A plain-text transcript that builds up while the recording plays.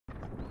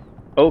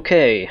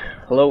Okay,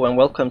 hello and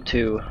welcome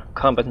to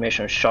Combat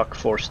Mission Shock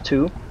Force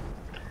 2.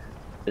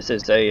 This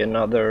is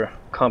another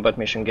combat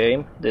mission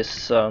game.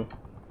 This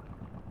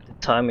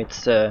time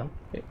it's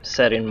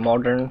set in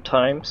modern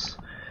times.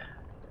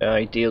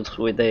 It deals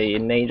with a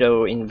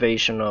NATO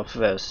invasion of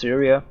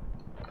Syria,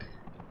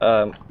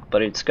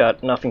 but it's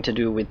got nothing to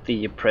do with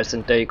the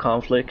present day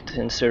conflict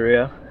in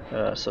Syria,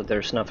 so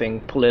there's nothing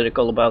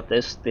political about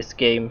this. This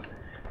game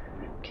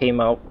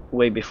came out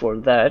way before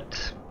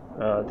that.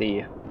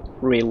 The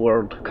real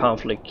world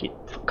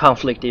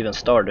conflict even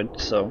started.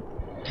 So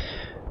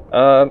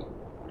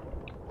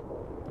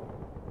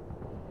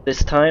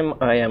this time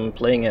I am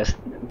playing as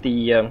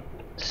the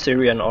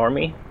Syrian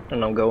army,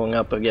 and I'm going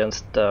up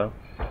against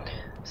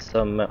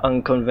some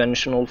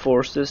unconventional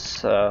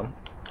forces,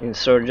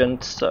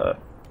 insurgents,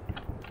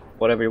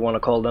 whatever you want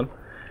to call them.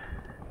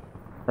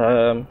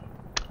 I'm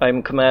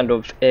in command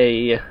of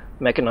a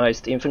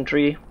mechanized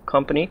infantry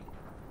company,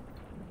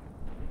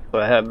 so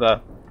I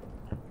have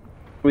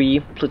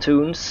 3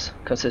 platoons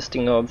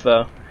consisting of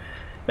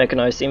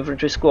mechanized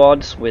infantry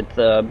squads with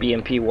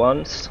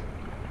BMP-1s,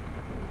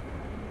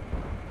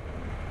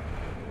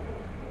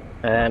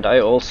 and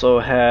I also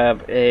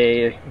have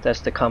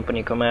that's the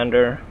company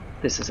commander.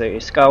 This is a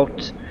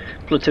scout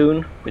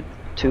platoon with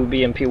 2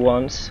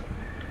 BMP-1s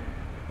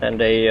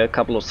and a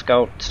couple of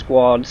scout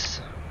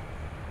squads,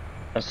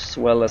 as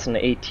well as an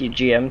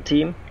ATGM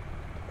team.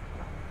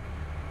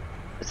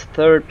 It's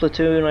 3rd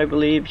platoon, I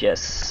believe,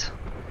 yes.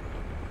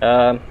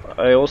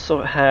 I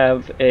also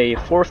have a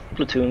 4th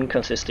platoon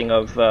consisting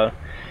of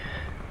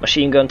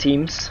machine gun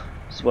teams,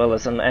 as well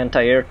as an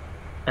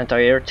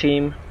anti-air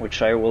team,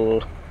 which I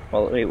will,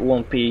 well, it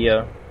won't be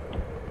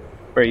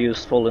very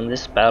useful in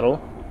this battle.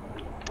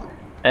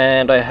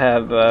 And I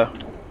have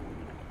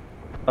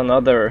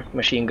another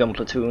machine gun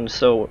platoon,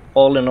 so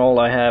all in all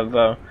I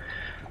have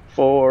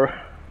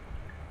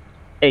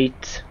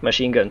 8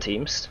 machine gun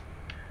teams.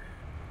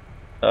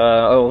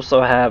 I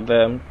also have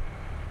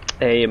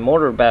a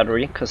mortar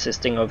battery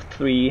consisting of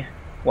 3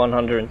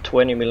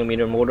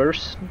 120mm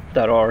mortars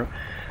that are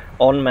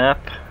on map,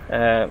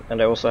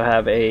 and I also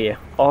have a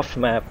off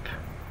map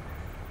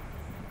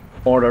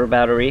mortar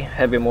battery,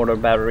 heavy mortar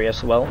battery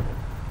as well.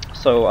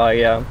 So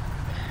I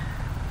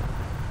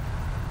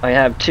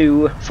have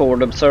 2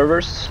 forward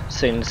observers,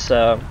 since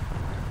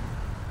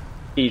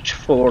each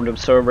forward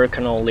observer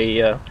can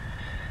only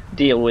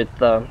deal with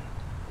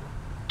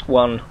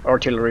 1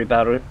 artillery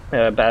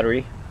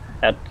battery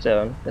at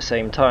the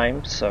same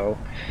time, so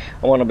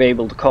I want to be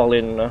able to call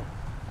in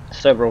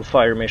several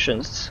fire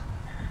missions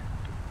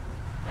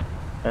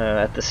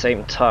at the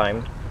same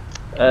time.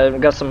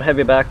 I've got some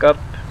heavy backup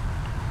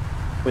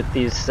with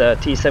these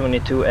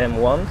T-72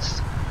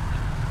 M1s,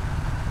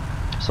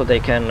 so they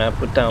can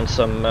put down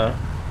some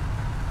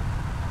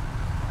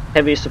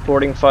heavy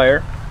supporting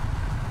fire.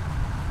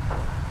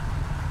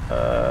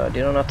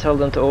 Did I not tell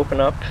them to open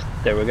up?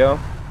 There we go.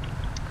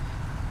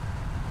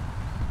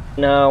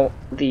 Now,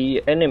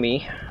 the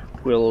enemy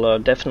will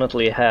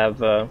definitely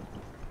have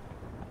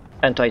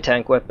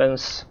anti-tank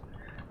weapons.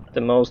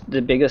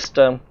 The biggest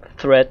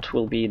threat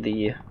will be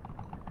the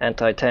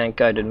anti-tank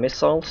guided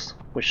missiles,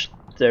 which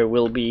there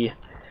will be,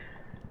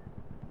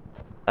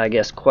 I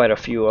guess, quite a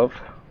few of.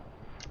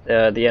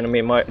 The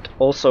enemy might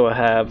also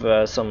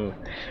have some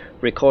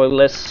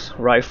recoilless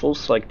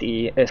rifles like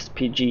the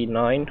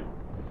SPG-9,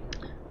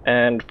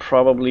 and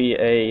probably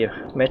a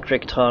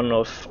metric ton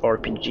of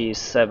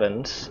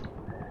RPG-7s.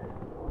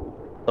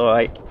 So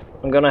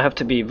I'm gonna have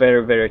to be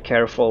very, very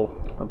careful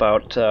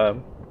about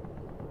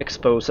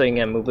exposing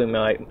and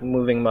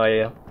moving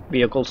my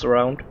vehicles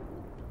around.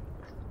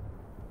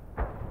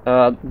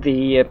 I'm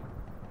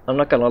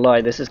not gonna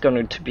lie, this is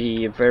going to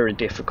be very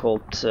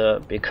difficult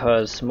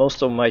because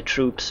most of my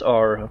troops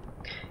are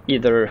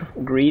either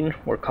green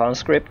or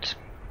conscript.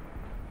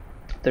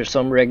 There's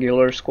some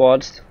regular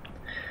squads.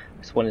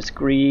 This one is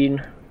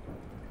green,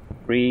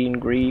 green,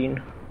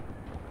 green.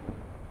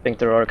 I think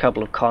there are a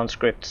couple of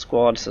conscript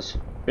squads.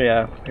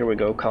 Yeah, here we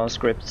go,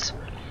 conscripts.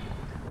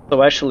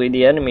 So actually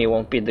the enemy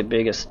won't be the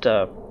biggest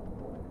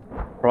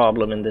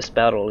problem in this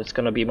battle. It's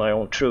gonna be my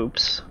own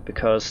troops,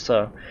 because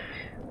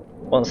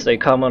once they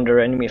come under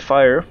enemy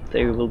fire,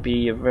 they will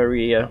be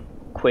very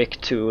quick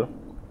to,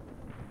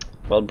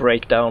 well,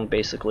 break down,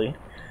 basically.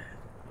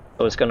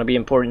 So it's gonna be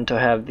important to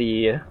have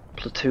the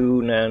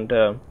platoon and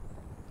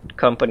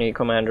company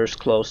commanders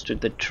close to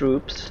the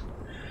troops.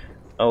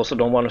 I also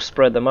don't want to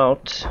spread them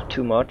out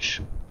too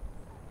much.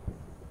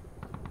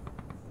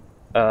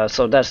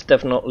 So that's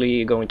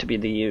definitely going to be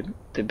the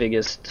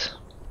biggest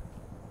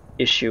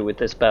issue with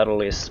this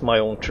battle, is my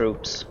own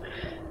troops.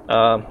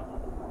 The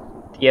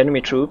enemy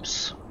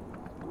troops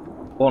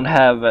won't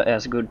have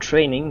as good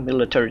training,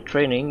 military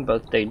training,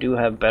 but they do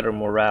have better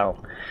morale.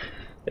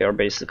 They are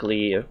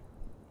basically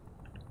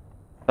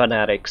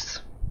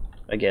fanatics,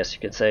 I guess you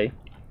could say.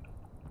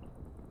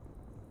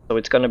 So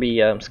it's gonna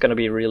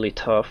be really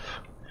tough.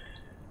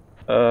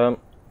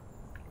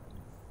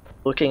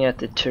 Looking at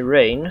the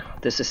terrain,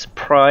 this is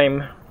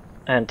prime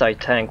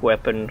anti-tank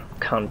weapon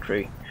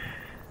country.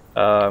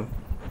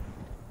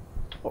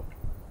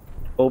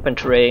 open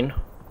terrain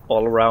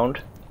all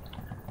around.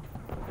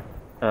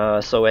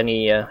 So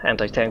any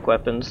anti-tank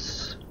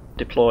weapons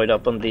deployed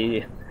up on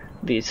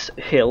these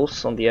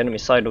hills on the enemy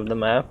side of the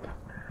map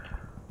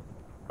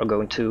are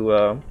going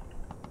to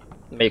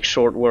make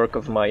short work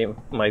of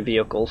my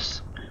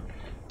vehicles.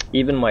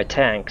 Even my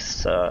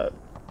tanks.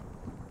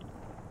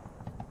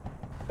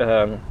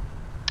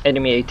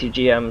 Enemy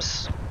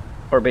ATGMs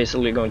are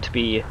basically going to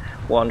be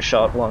one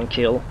shot, one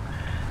kill,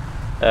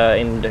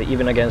 and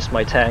even against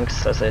my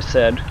tanks, as I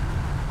said,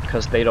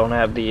 because they don't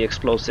have the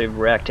explosive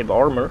reactive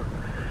armor.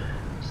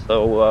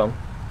 So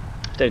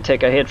if they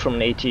take a hit from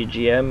an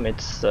ATGM,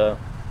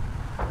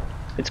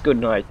 it's good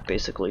night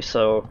basically.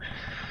 So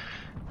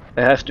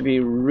I have to be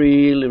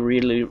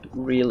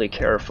really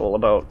careful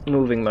about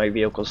moving my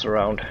vehicles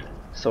around.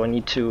 So I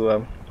need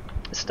to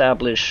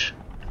establish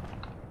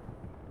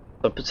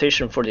a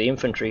position for the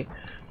infantry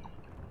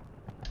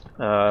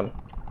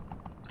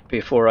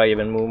before I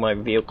even move my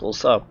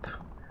vehicles up.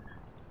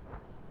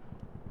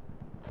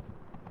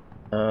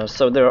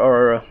 So there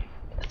are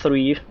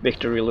 3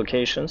 victory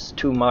locations,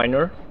 2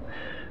 minor,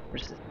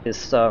 which is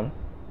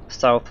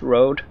South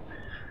Road,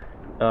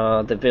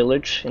 the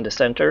village in the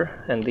center,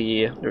 and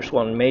there's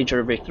one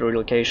major victory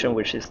location,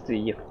 which is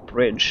the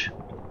bridge.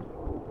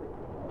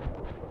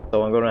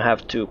 So I'm gonna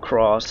have to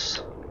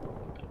cross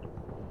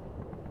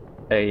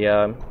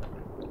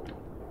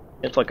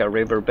it's like a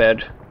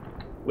riverbed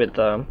with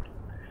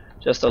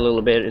just a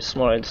little bit. It's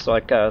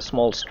like a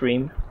small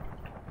stream,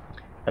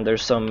 and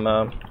there's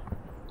some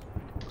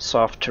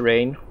soft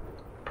terrain,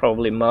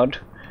 probably mud,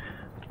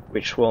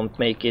 which won't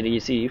make it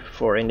easy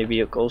for any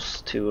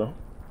vehicles to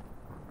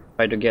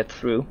try to get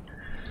through.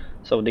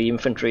 So the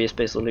infantry is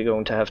basically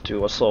going to have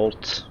to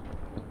assault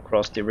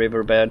across the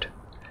riverbed.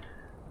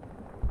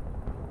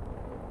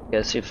 I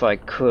guess if I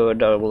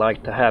could, I would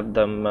like to have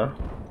them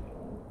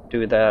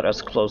do that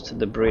as close to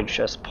the bridge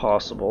as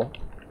possible.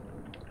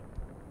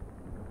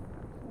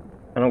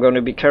 And I'm going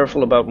to be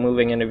careful about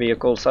moving any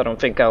vehicles. I don't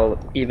think I'll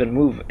even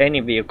move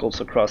any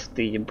vehicles across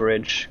the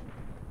bridge.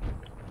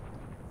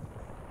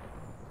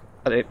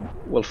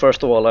 Well,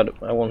 first of all,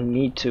 I won't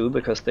need to,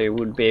 because they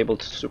would be able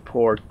to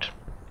support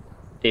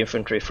the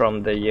infantry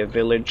from the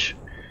village.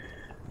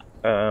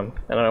 And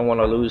I don't want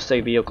to lose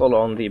a vehicle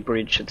on the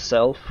bridge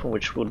itself,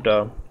 which would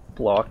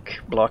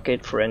block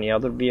it for any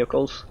other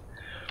vehicles.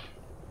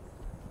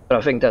 But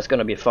I think that's going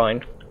to be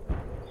fine.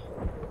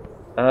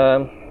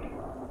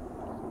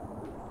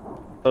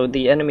 So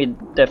the enemy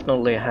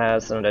definitely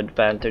has an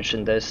advantage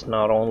in this,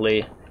 not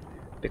only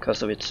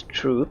because of its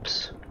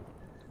troops,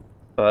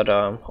 but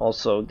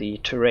also the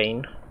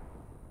terrain.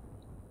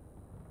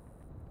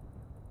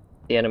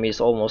 The enemy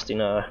is almost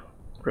in a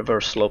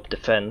reverse slope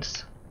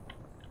defense.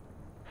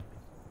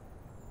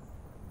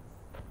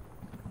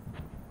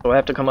 So I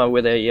have to come up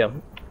with a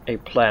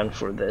plan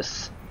for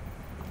this.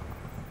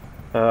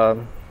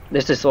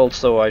 This is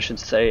also, I should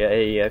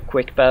say, a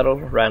quick battle,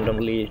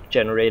 randomly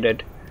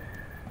generated.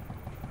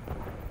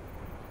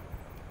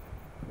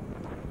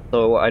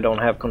 So I don't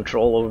have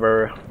control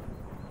over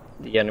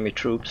the enemy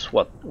troops,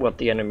 what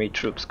the enemy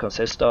troops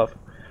consist of.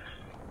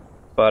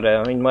 But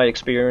in my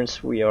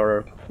experience, we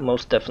are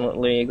most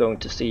definitely going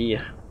to see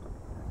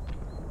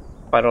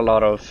quite a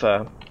lot of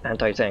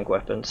anti-tank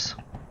weapons.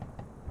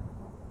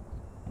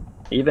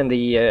 Even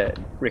the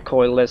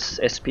recoilless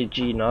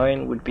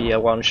SPG-9 would be a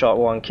one-shot,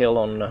 one-kill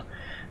on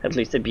at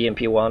least the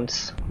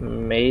BMP-1s,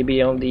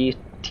 maybe on the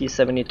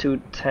T-72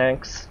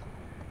 tanks.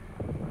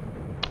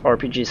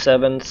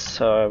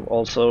 RPG-7s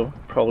also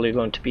probably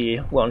going to be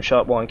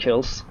one-shot,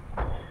 one-kills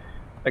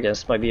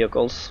against my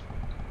vehicles.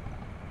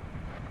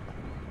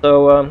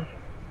 So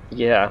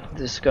yeah,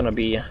 this is gonna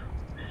be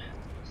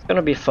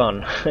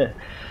fun.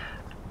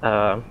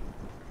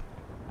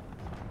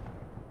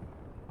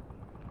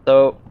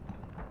 So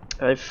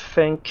I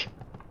think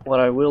what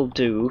I will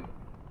do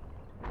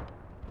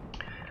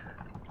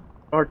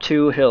are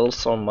 2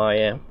 hills on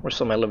my or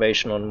some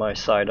elevation on my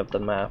side of the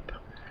map,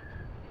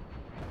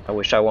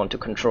 which I want to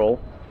control.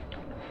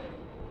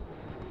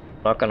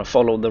 I'm not gonna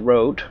follow the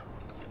road,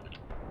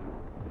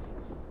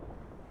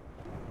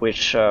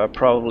 which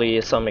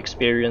probably some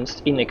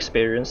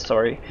inexperienced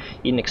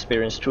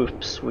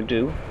troops would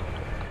do.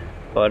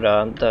 But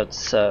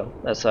that's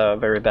a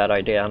very bad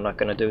idea. I'm not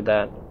gonna do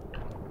that.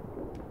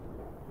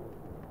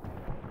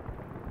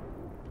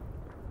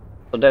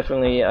 So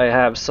definitely I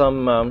have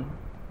some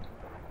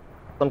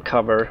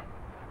cover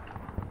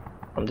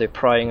from the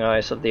prying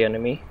eyes of the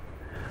enemy.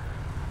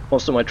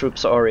 Most of my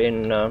troops are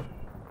in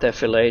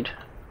defilade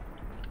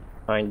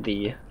behind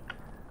the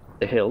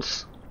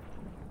hills.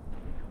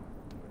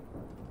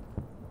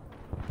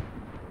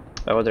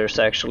 Oh, there's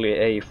actually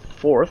a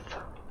 4th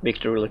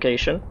victory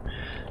location,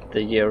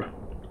 the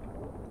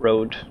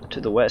road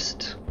to the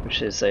west,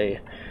 which is a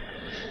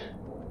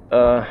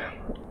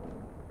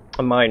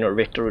minor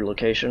victory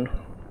location.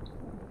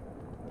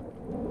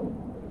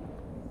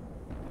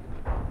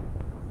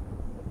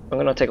 I'm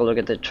gonna take a look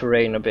at the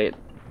terrain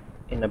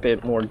in a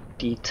bit more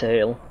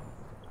detail.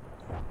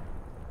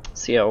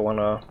 See how I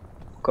wanna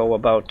go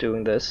about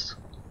doing this.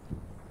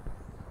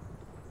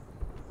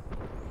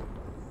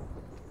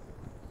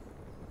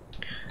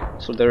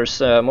 So there's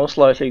most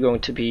likely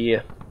going to be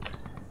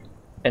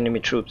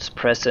enemy troops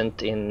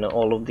present in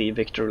all of the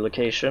victory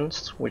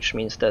locations, which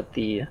means that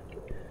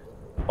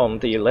on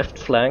the left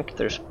flank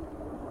there's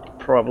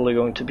probably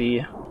going to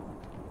be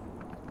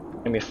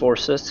enemy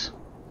forces.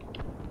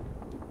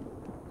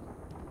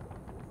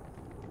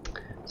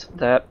 So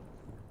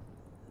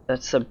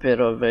that's a bit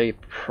of a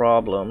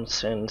problem,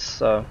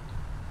 since I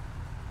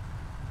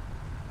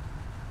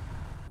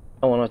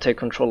want to take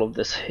control of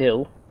this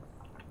hill.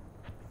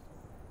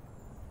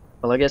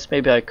 Well, I guess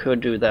maybe I could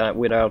do that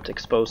without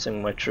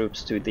exposing my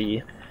troops to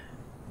the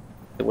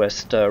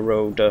West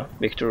Road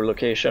victory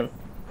location.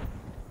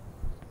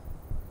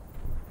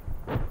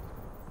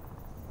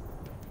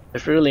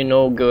 There's really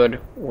no good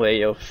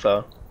way of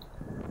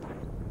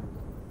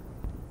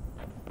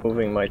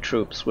moving my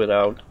troops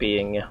without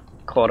being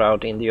caught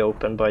out in the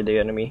open by the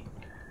enemy.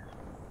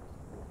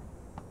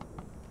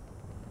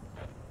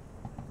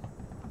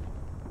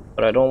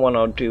 But I don't want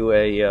to do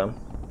a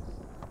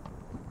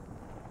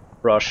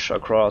rush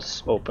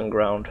across open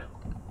ground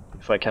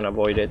if I can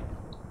avoid it.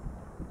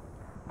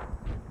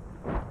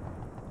 I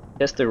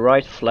guess the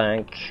right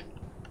flank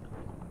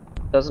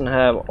doesn't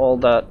have all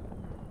that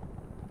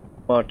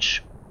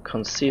much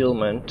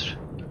concealment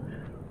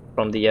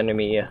from the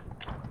enemy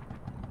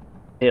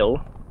hill,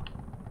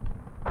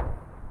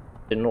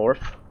 the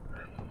north,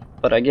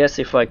 but I guess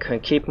if I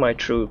can keep my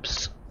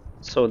troops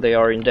so they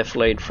are in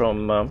defilade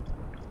from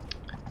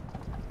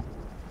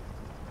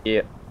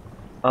the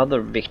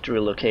other victory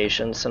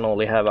locations and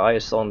only have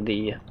eyes on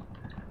the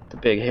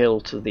big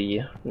hill to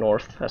the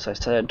north, as I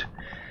said,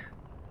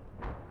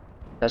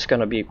 that's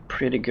gonna be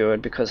pretty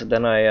good, because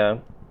then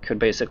I could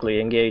basically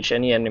engage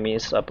any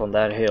enemies up on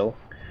that hill,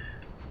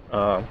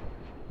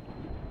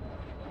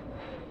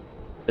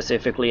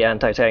 specifically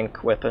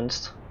anti-tank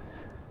weapons,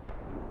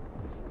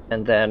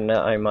 and then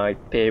I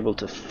might be able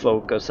to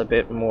focus a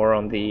bit more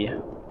on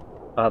the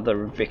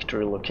other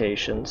victory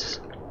locations.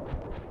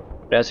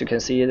 But as you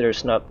can see,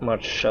 there's not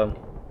much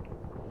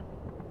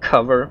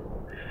cover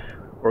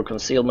or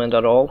concealment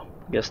at all.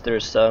 I guess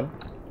there's some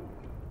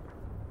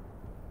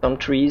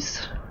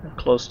trees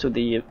close to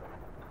the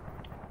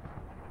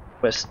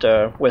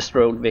West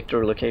Road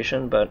victory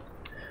location, but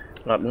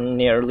not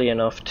nearly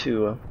enough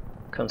to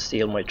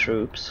conceal my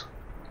troops.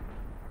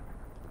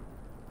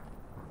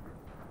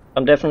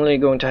 I'm definitely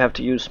going to have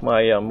to use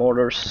my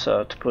mortars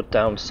to put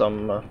down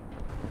some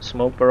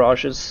smoke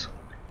barrages,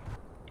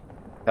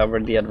 cover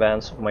the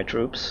advance of my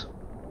troops.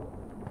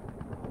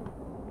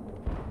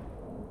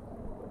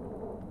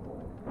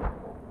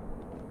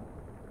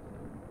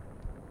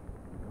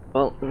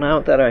 Well, now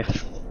that I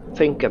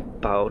think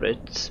about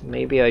it,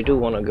 maybe I do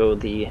want to go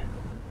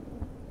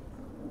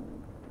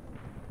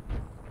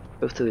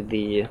to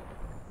the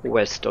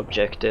west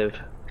objective.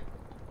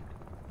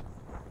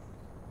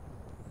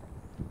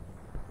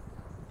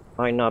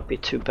 Might not be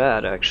too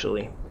bad,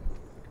 actually.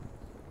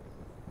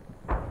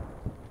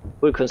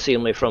 Will conceal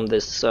me from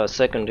this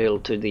second hill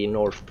to the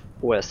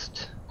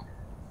northwest,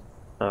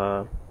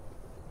 but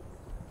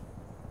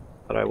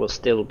I will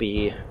still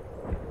be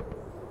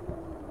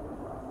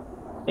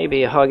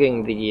maybe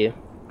hugging the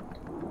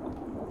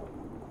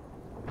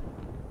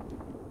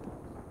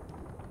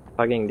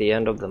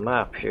end of the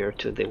map here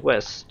to the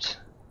west.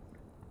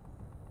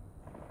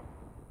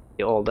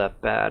 Be all that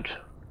bad.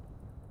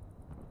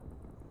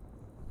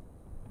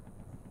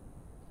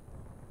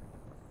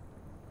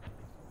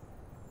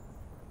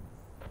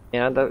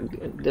 Yeah,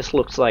 this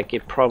looks like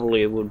it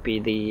probably would be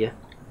the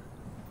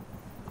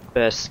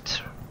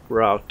best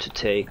route to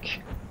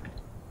take.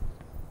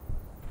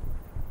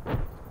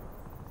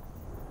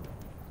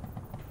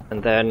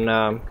 And then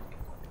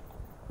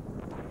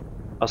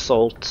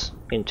assault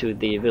into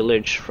the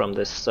village from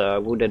this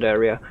wooded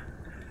area.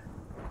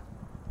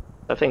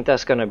 I think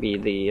that's gonna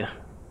be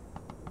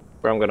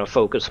where I'm gonna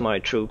focus my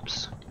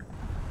troops.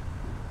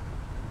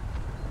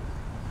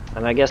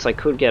 And I guess I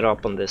could get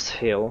up on this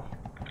hill,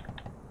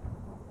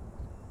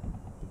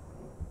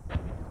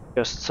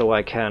 just so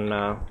I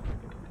can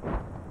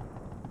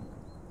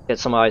get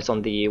some eyes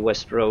on the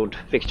West Road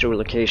victory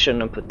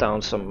location and put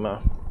down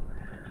some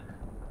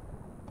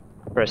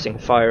pressing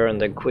fire, and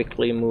then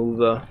quickly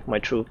move my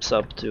troops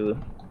up to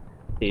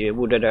the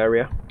wooded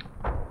area.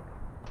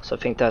 So I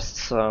think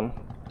that's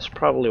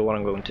probably what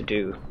I'm going to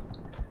do.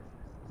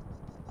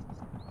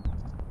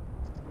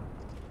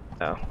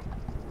 Yeah.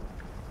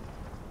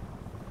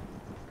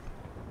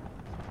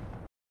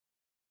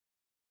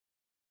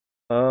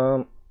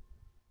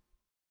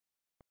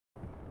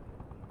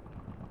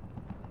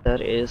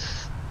 That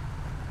is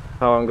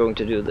how I'm going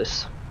to do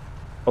this.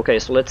 Okay,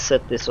 so let's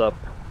set this up.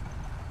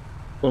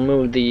 We'll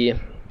move the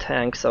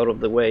tanks out of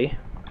the way,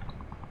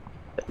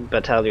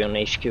 battalion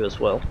HQ as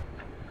well.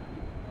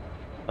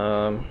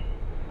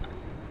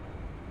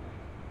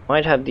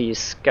 Might have the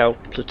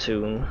scout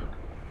platoon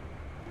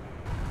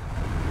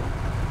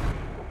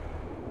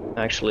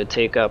actually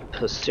take up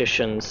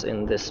positions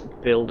in this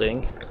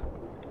building.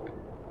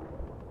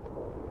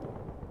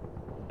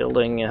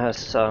 Building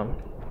has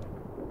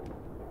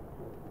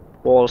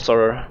walls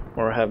or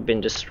have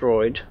been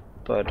destroyed,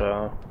 but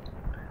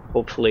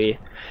hopefully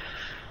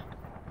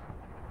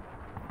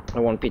I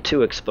won't be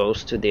too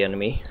exposed to the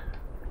enemy.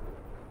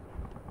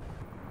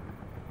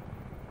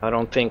 I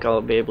don't think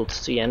I'll be able to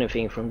see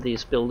anything from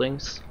these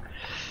buildings.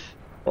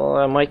 Well,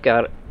 I might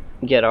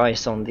get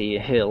eyes on the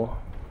hill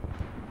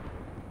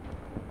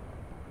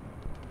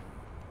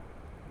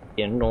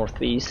in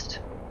northeast.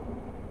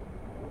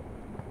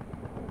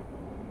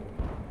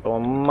 So I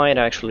might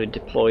actually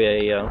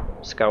deploy a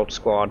scout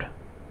squad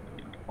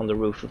on the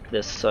roof of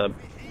this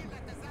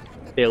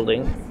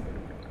building.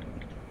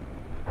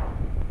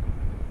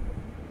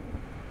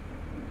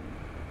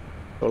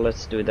 So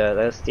let's do that.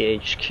 That's the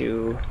HQ.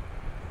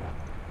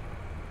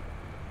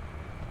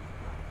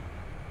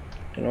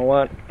 You know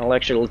what? I'll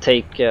actually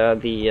take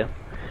the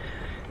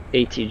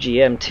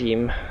ATGM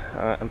team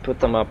and put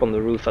them up on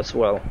the roof as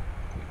well.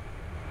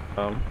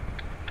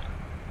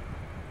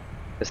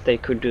 Because they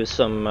could do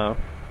some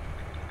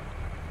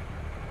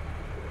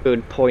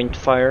good point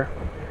fire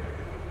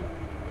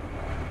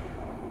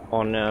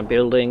on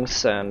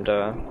buildings and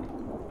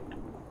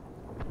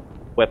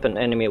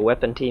enemy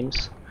weapon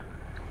teams.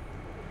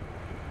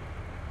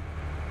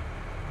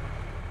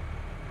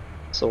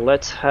 So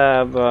let's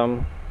have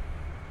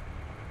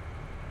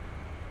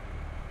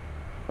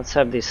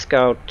the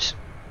scout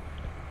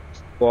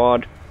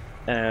squad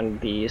and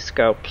the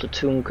scout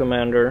platoon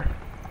commander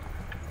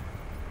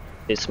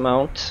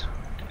dismount,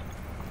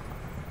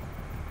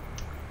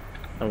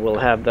 and we'll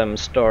have them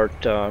start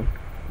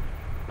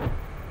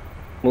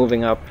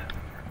moving up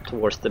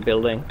towards the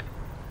building.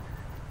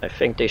 I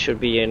think they should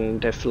be in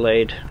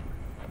defilade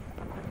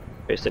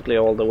basically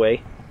all the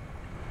way.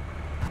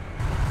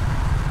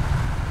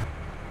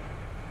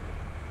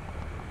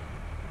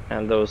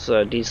 And those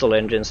diesel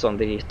engines on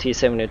the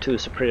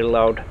T-72s are pretty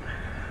loud.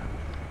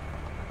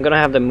 I'm gonna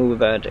have them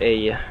move at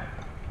a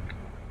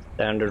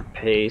standard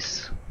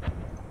pace.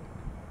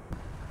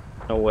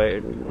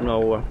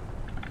 No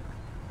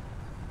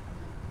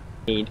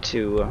need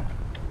to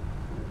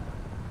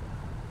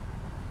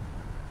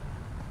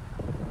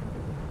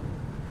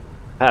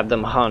have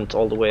them hunt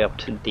all the way up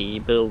to the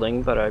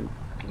building, but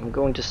I'm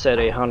going to set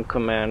a hunt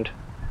command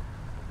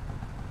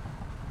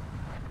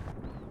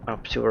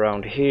up to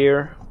around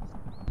here.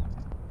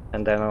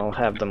 And then I'll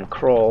have them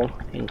crawl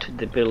into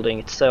the building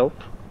itself,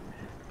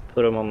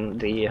 put them on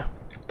the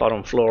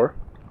bottom floor.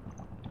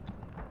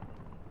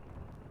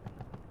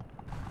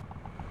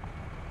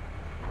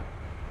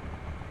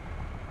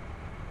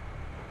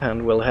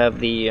 And we'll have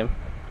the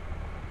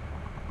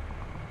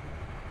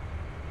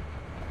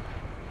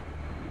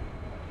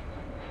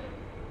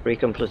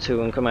recon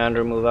platoon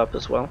commander move up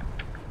as well.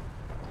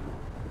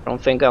 I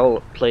don't think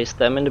I'll place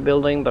them in the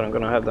building, but I'm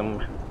gonna have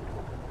them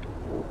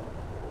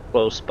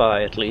close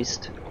by at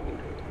least.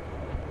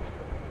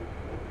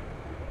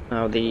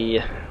 Now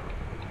the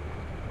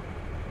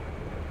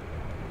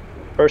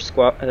first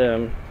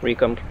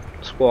recon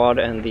squad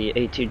and the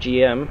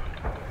ATGM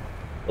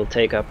will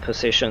take up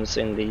positions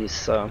in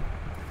these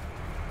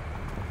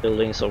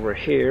buildings over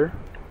here.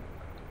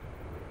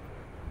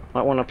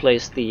 I want to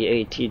place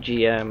the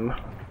ATGM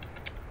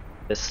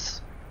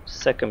this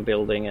second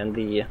building and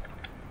the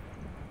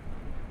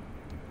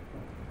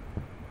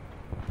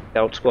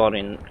scout squad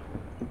in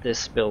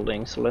this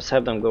building, so let's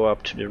have them go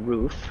up to the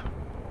roof.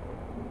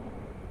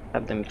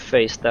 Have them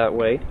face that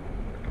way,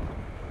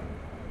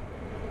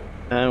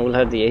 and we'll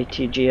have the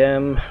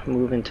ATGM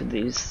move into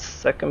the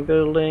second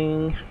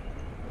building,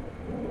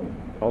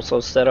 also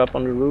set up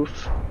on the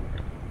roof.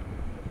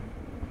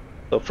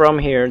 So from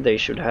here they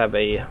should have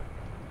a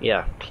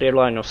clear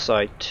line of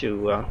sight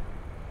to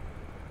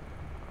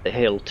the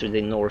hill to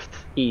the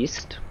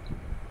northeast.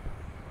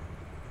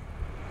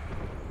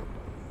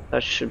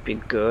 That should be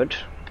good.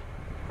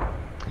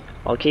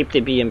 I'll keep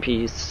the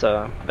BMPs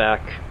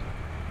back.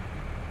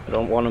 I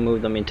don't want to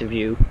move them into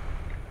view.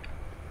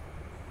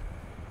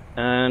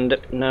 And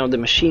now the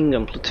machine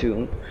gun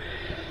platoon.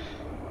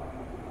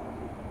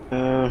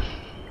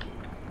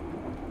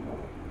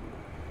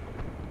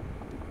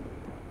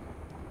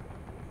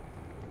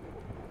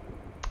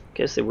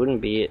 Guess it wouldn't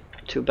be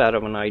too bad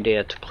of an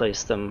idea to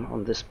place them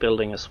on this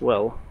building as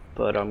well,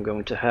 but I'm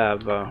going to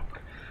have I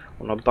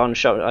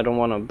don't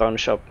want to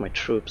bunch up my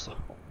troops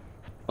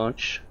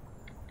much.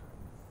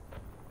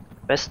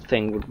 Best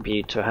thing would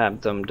be to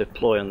have them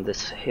deploy on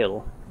this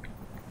hill.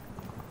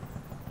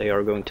 They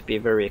are going to be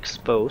very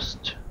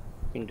exposed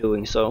in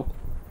doing so.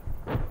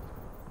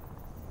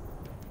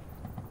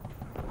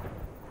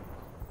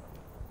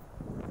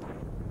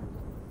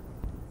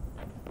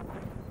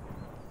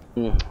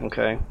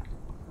 Okay.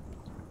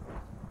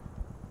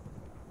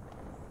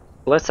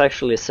 Let's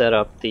actually set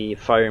up the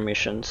fire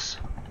missions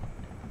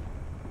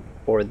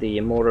for the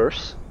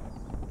mortars.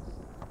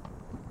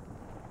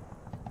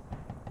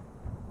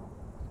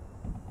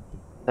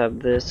 Have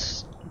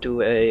this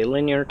do a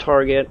linear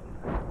target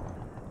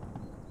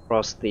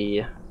across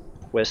the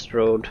West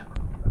Road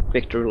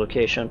victory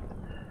location.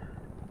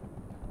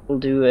 We'll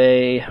do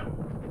a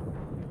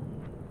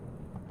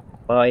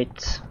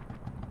light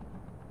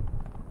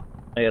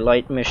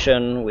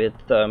mission with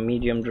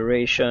medium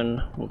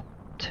duration. We'll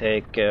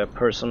take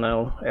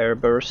personnel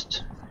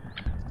airburst.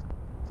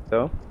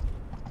 Go.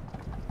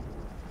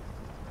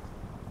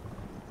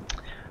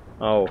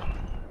 Oh,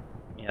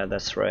 yeah,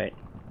 that's right.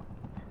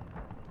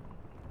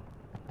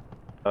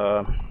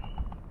 I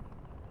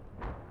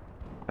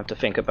have to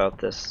think about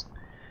this.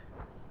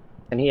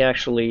 Can he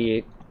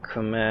actually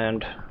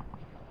command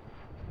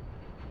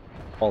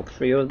all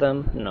three of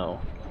them? No,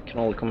 he can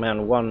only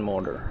command one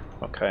mortar.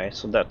 Okay,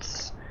 so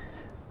that's...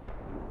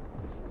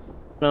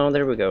 No,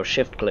 there we go,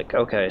 shift click.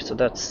 Okay, so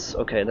that's...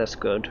 okay, that's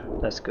good.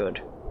 That's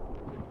good.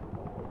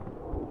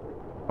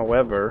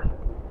 However...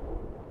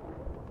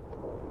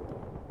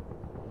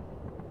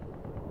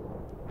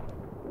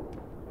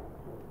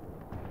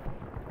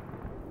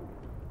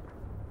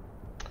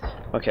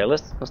 okay,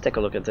 let's take a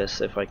look at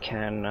this if I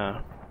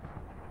can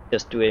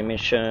just do a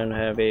mission,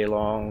 have a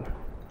long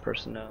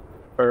personnel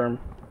firm.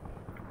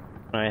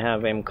 I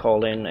have him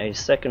call in a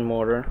second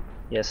mortar.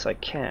 Yes, I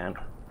can.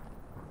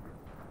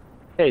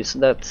 Okay, so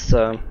that's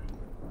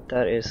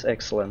that is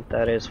excellent.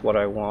 That is what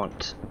I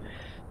want,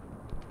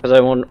 because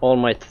I want all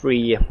my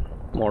 3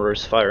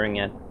 mortars firing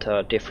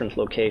at different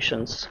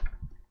locations.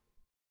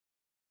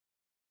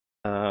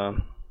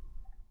 And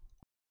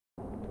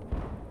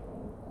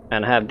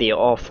have the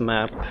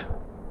off-map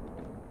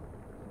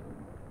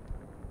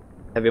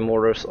heavy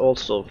mortars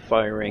also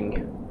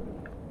firing.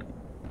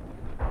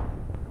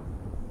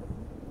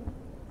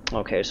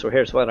 Okay, so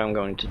here's what I'm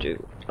going to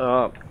do.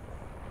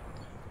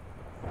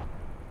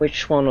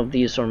 Which one of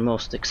these are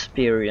most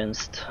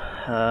experienced?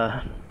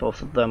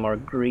 Both of them are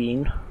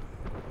green.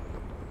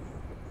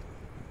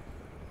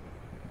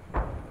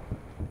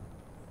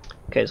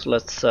 Okay, so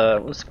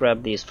let's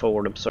grab these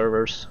forward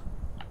observers,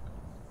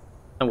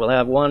 and we'll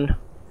have one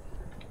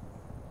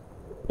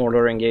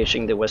mortar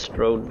engaging the West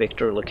Road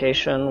Victor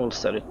location. We'll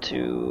set it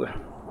to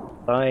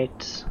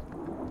light,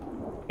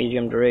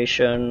 medium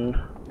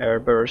duration,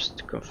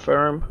 airburst,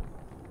 confirm,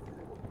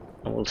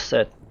 and we'll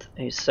set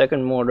a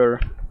second mortar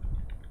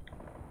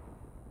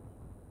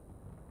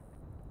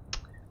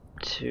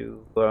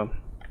to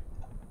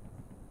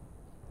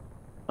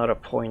not a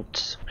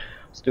point.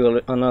 Let's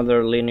do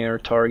another linear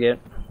target.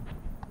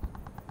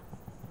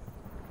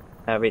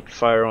 Have it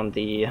fire on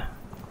the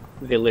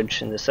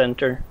village in the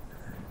center.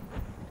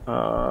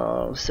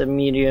 Set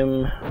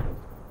medium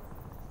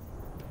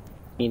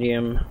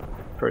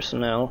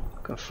personnel,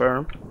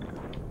 confirm.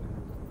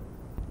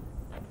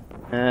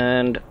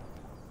 And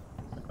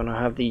I'm gonna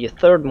have the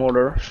third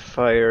mortar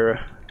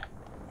fire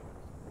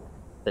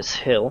this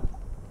hill.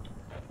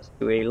 Let's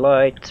do a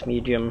light,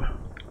 medium,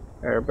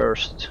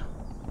 airburst,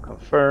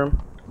 confirm.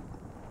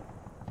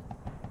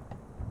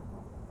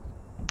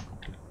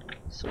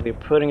 So we're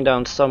putting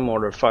down some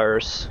mortar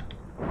fires.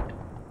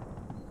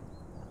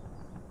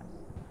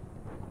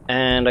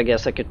 And I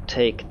guess I could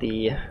take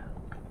the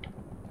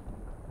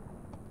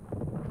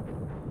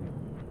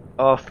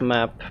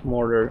off-map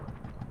mortar,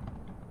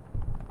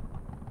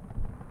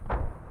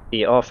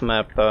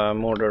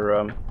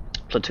 mortar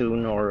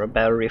platoon or a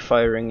battery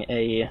firing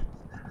a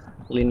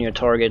linear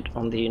target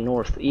on the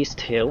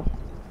northeast hill,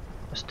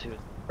 just to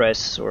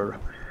press or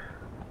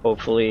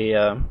hopefully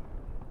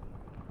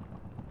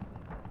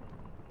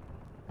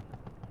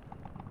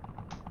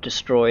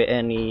destroy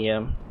any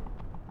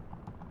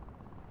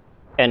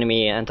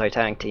enemy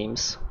anti-tank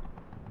teams.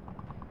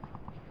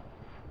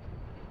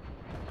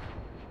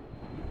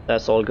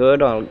 That's all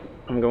good. I'm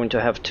going to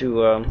have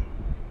to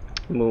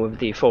move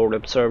the forward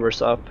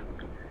observers up.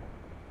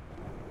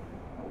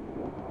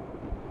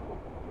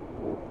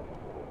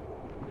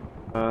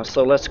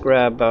 So let's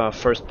grab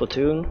first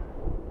platoon.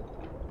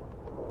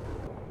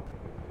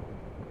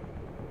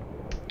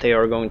 They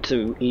are going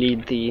to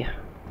lead the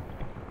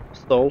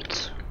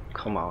assault.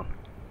 Come on.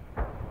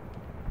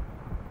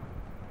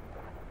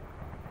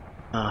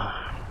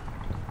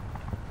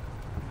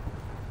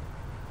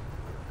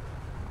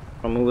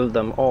 I'll move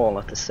them all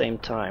at the same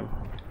time.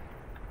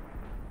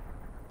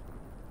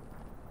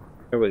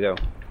 Here we go.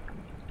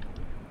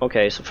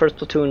 Okay, so first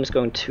platoon is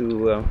going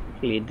to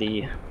lead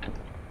the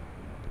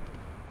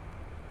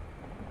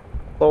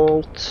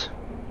assault.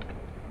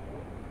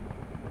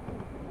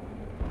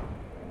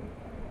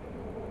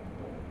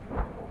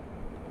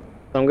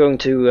 I'm going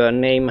to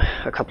name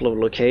a couple of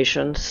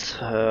locations.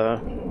 So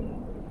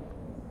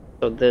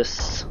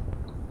this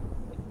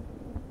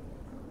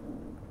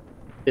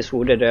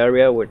wooded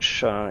area,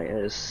 which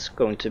is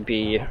going to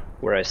be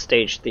where I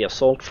staged the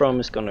assault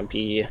from, is going to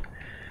be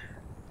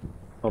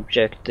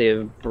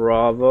objective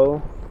Bravo.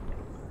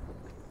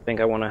 I think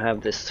I want to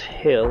have this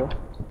hill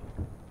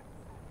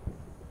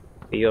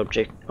be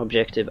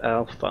objective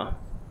Alpha.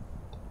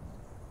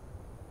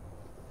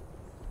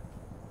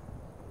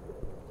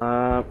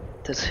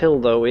 This hill,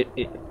 though,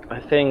 I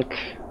think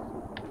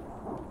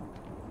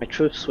my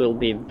troops will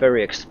be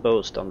very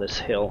exposed on this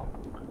hill.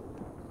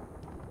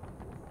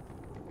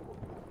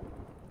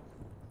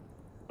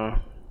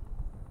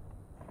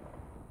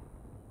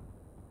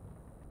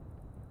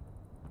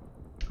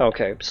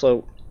 Okay,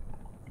 so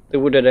the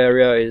wooded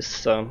area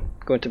is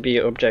going to be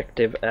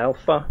objective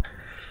Alpha.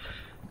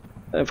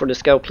 And for the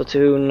scout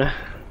platoon,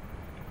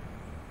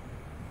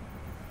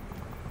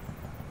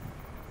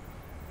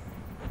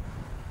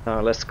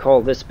 Let's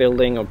call this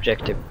building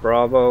Objective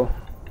Bravo.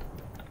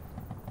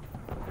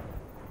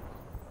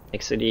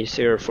 Makes it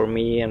easier for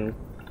me and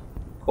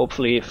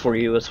hopefully for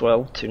you as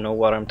well to know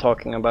what I'm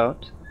talking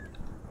about.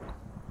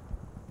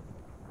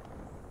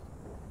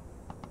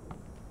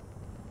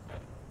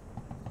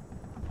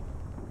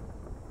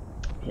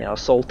 Yeah,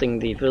 assaulting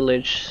the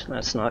village,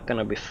 that's not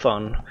gonna be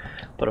fun,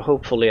 but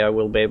hopefully I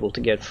will be able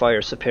to get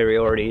fire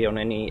superiority on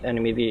any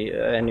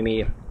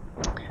enemy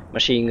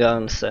machine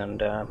guns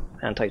and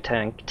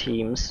anti-tank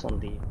teams on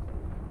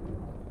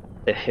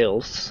the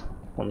hills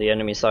on the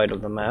enemy side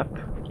of the map.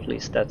 At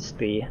least that's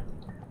the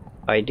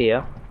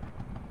idea.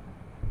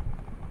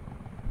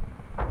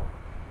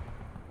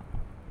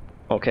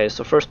 Okay,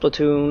 so first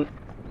platoon,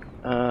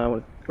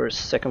 where's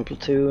second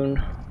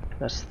platoon?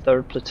 That's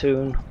third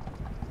platoon.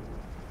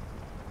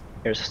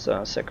 Here's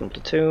second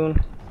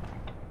platoon.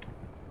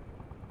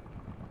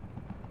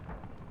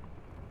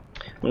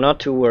 I'm not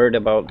too worried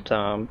about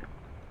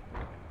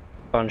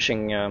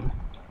punching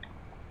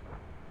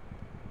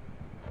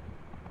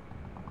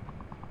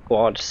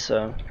quads,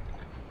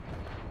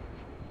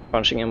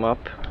 punching him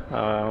up.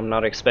 I'm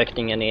not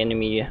expecting any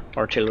enemy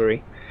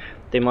artillery.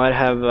 They might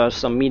have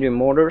some medium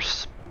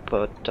mortars,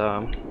 but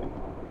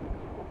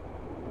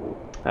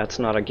that's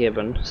not a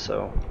given,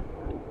 so.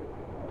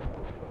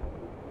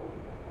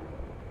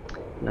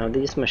 Now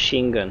these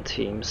machine gun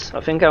teams, I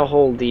think I'll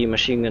hold the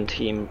machine gun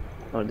team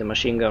or the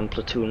machine gun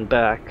platoon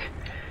back,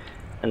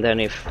 and then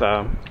if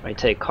I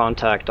take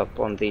contact up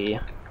on the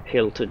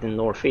hill to the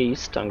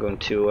northeast, I'm going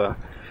to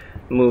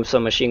move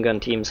some machine gun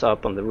teams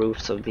up on the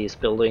roofs of these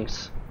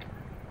buildings.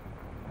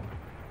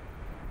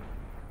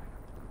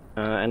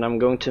 And I'm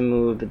going to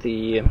move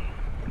the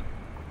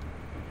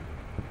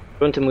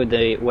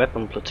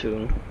weapon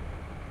platoon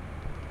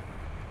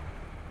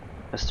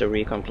as the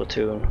recon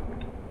platoon.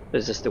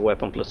 This is the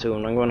weapon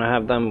platoon. I'm going to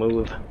have them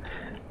move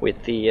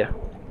with the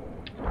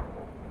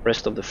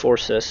rest of the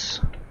forces.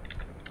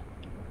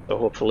 So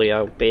hopefully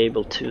I'll be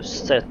able to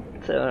set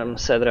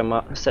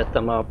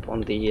them up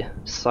on the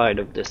side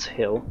of this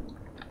hill,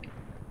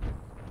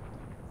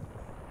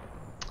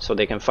 so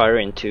they can fire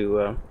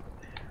into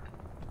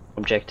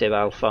Objective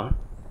Alpha.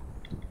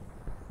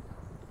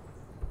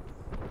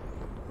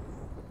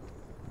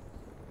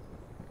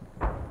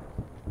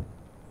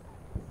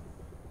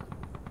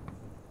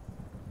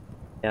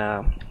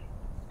 Yeah.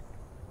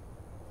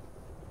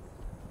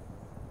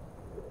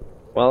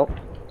 Well,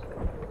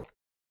 I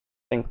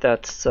think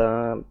that's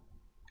the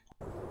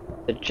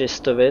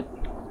gist of it.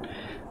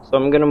 So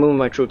I'm gonna move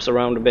my troops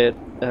around a bit.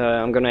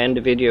 I'm gonna end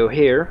the video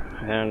here,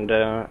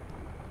 and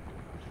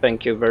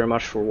thank you very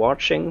much for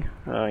watching.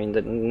 In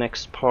the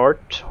next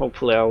part,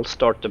 hopefully I'll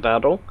start the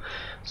battle.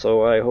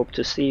 So I hope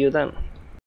to see you then.